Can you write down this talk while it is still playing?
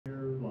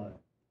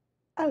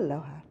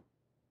Aloha.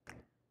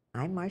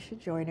 I'm Marsha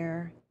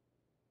Joyner,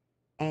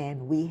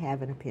 and we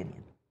have an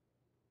opinion.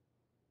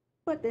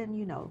 But then,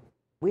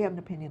 we have an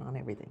opinion on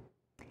everything.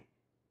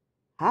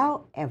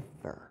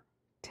 However,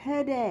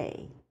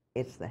 today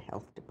it's the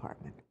health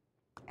department.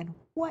 And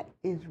what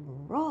is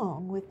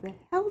wrong with the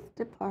health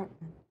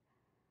department?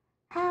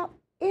 How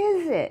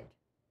is it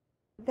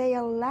they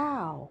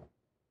allow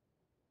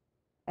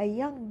a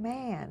young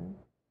man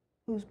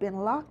who's been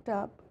locked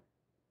up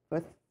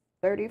for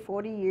 30,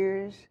 40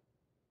 years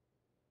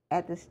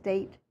at the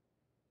state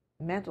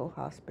mental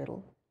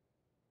hospital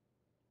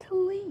to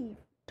leave,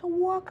 to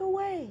walk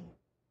away,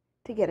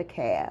 to get a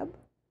cab,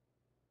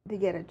 to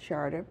get a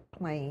charter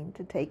plane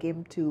to take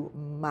him to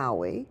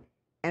Maui,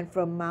 and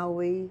from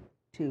Maui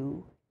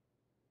to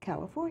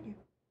California?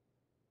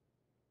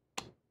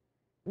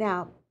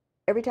 Now,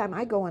 every time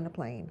I go on the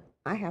plane,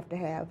 I have to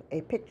have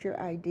a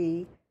picture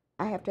ID,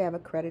 I have to have a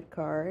credit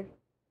card,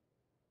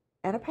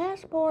 and a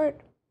passport.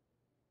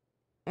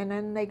 And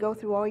then they go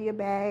through all your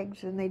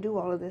bags and they do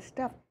all of this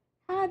stuff.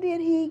 How did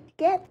he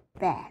get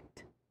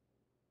that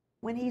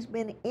when he's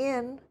been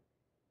in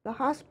the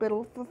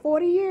hospital for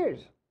 40 years?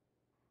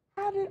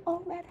 How did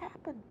all that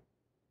happen?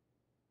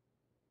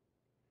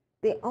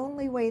 The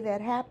only way that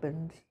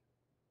happened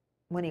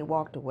when he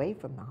walked away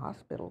from the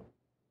hospital,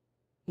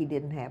 he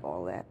didn't have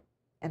all that.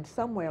 And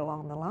somewhere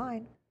along the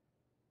line,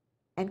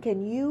 and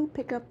can you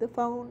pick up the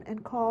phone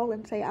and call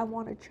and say, I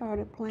want a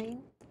charter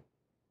plane,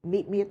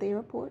 meet me at the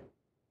airport?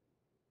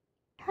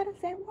 How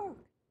does that work?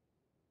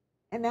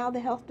 And now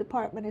the health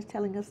department is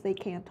telling us they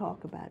can't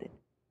talk about it.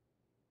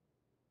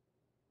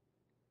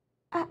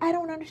 I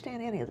don't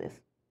understand any of this.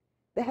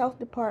 The health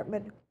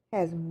department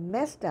has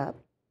messed up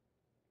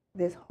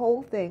this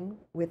whole thing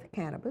with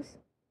cannabis,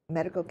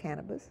 medical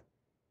cannabis.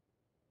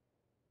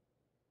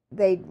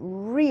 They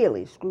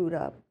really screwed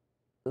up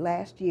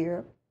last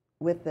year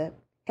with the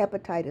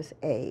hepatitis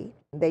A.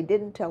 They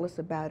didn't tell us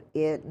about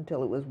it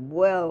until it was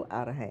well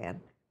out of hand.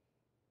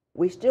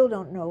 We still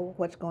don't know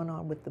what's going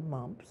on with the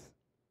mumps.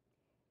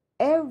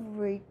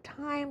 Every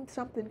time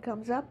something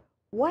comes up,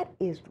 what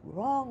is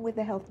wrong with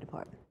the health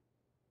department?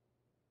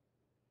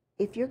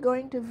 If you're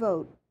going to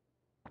vote,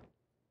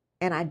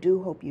 and I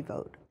do hope you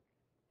vote,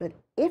 but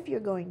if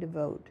you're going to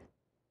vote,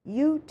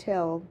 you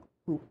tell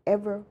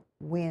whoever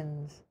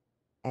wins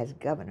as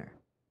governor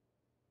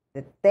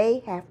that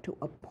they have to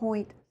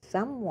appoint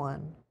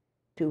someone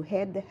to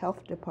head the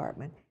health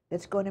department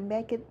that's going to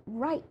make it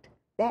right.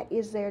 That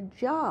is their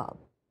job,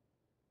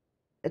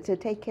 to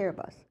take care of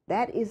us.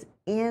 That is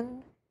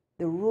in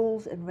the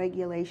rules and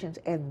regulations,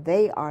 and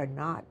they are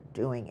not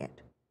doing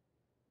it.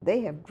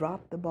 They have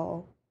dropped the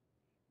ball.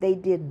 They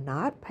did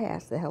not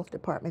pass, the health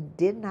department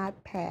did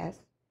not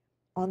pass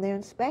on their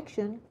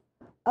inspection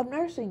of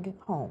nursing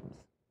homes.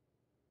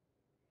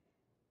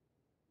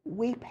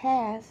 We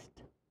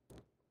passed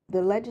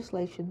the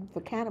legislation for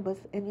cannabis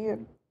in year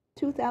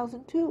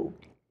 2002,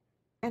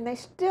 and they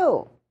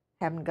still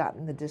haven't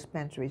gotten the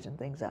dispensaries and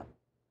things up.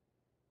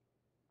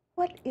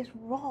 What is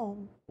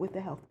wrong with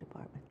the health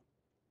department?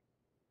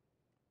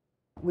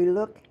 We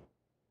look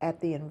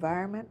at the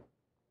environment,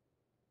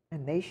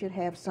 and they should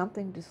have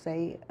something to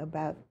say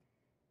about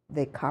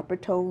the copper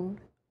tone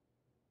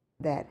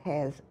that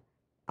has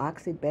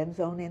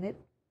oxybenzone in it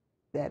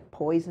that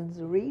poisons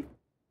the reef.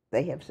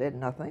 They have said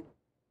nothing.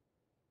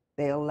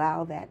 They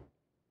allow that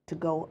to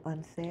go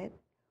unsaid.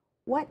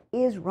 What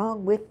is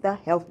wrong with the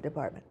health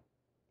department?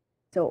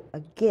 So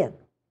again,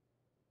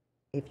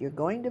 if you're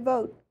going to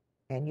vote,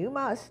 and you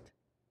must,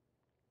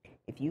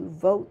 if you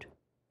vote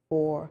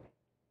for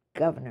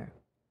governor,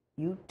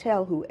 you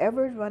tell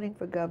whoever is running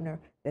for governor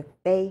that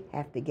they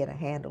have to get a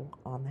handle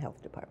on the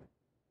health department.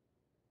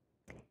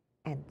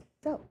 And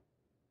so,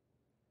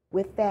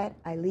 with that,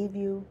 I leave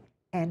you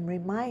and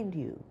remind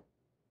you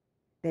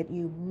that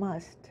you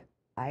must,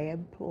 I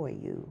implore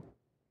you,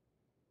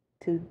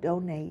 to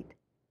donate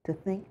to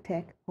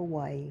ThinkTech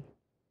Hawaii.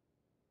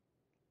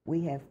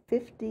 We have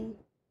 50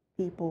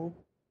 people,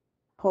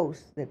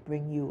 hosts, that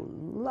bring you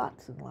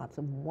lots and lots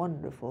of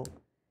wonderful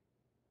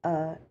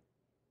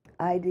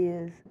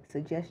ideas,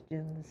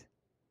 suggestions,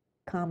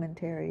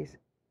 commentaries.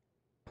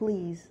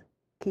 Please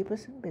keep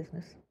us in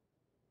business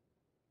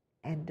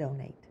and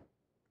donate.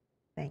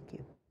 Thank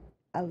you.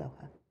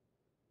 Aloha.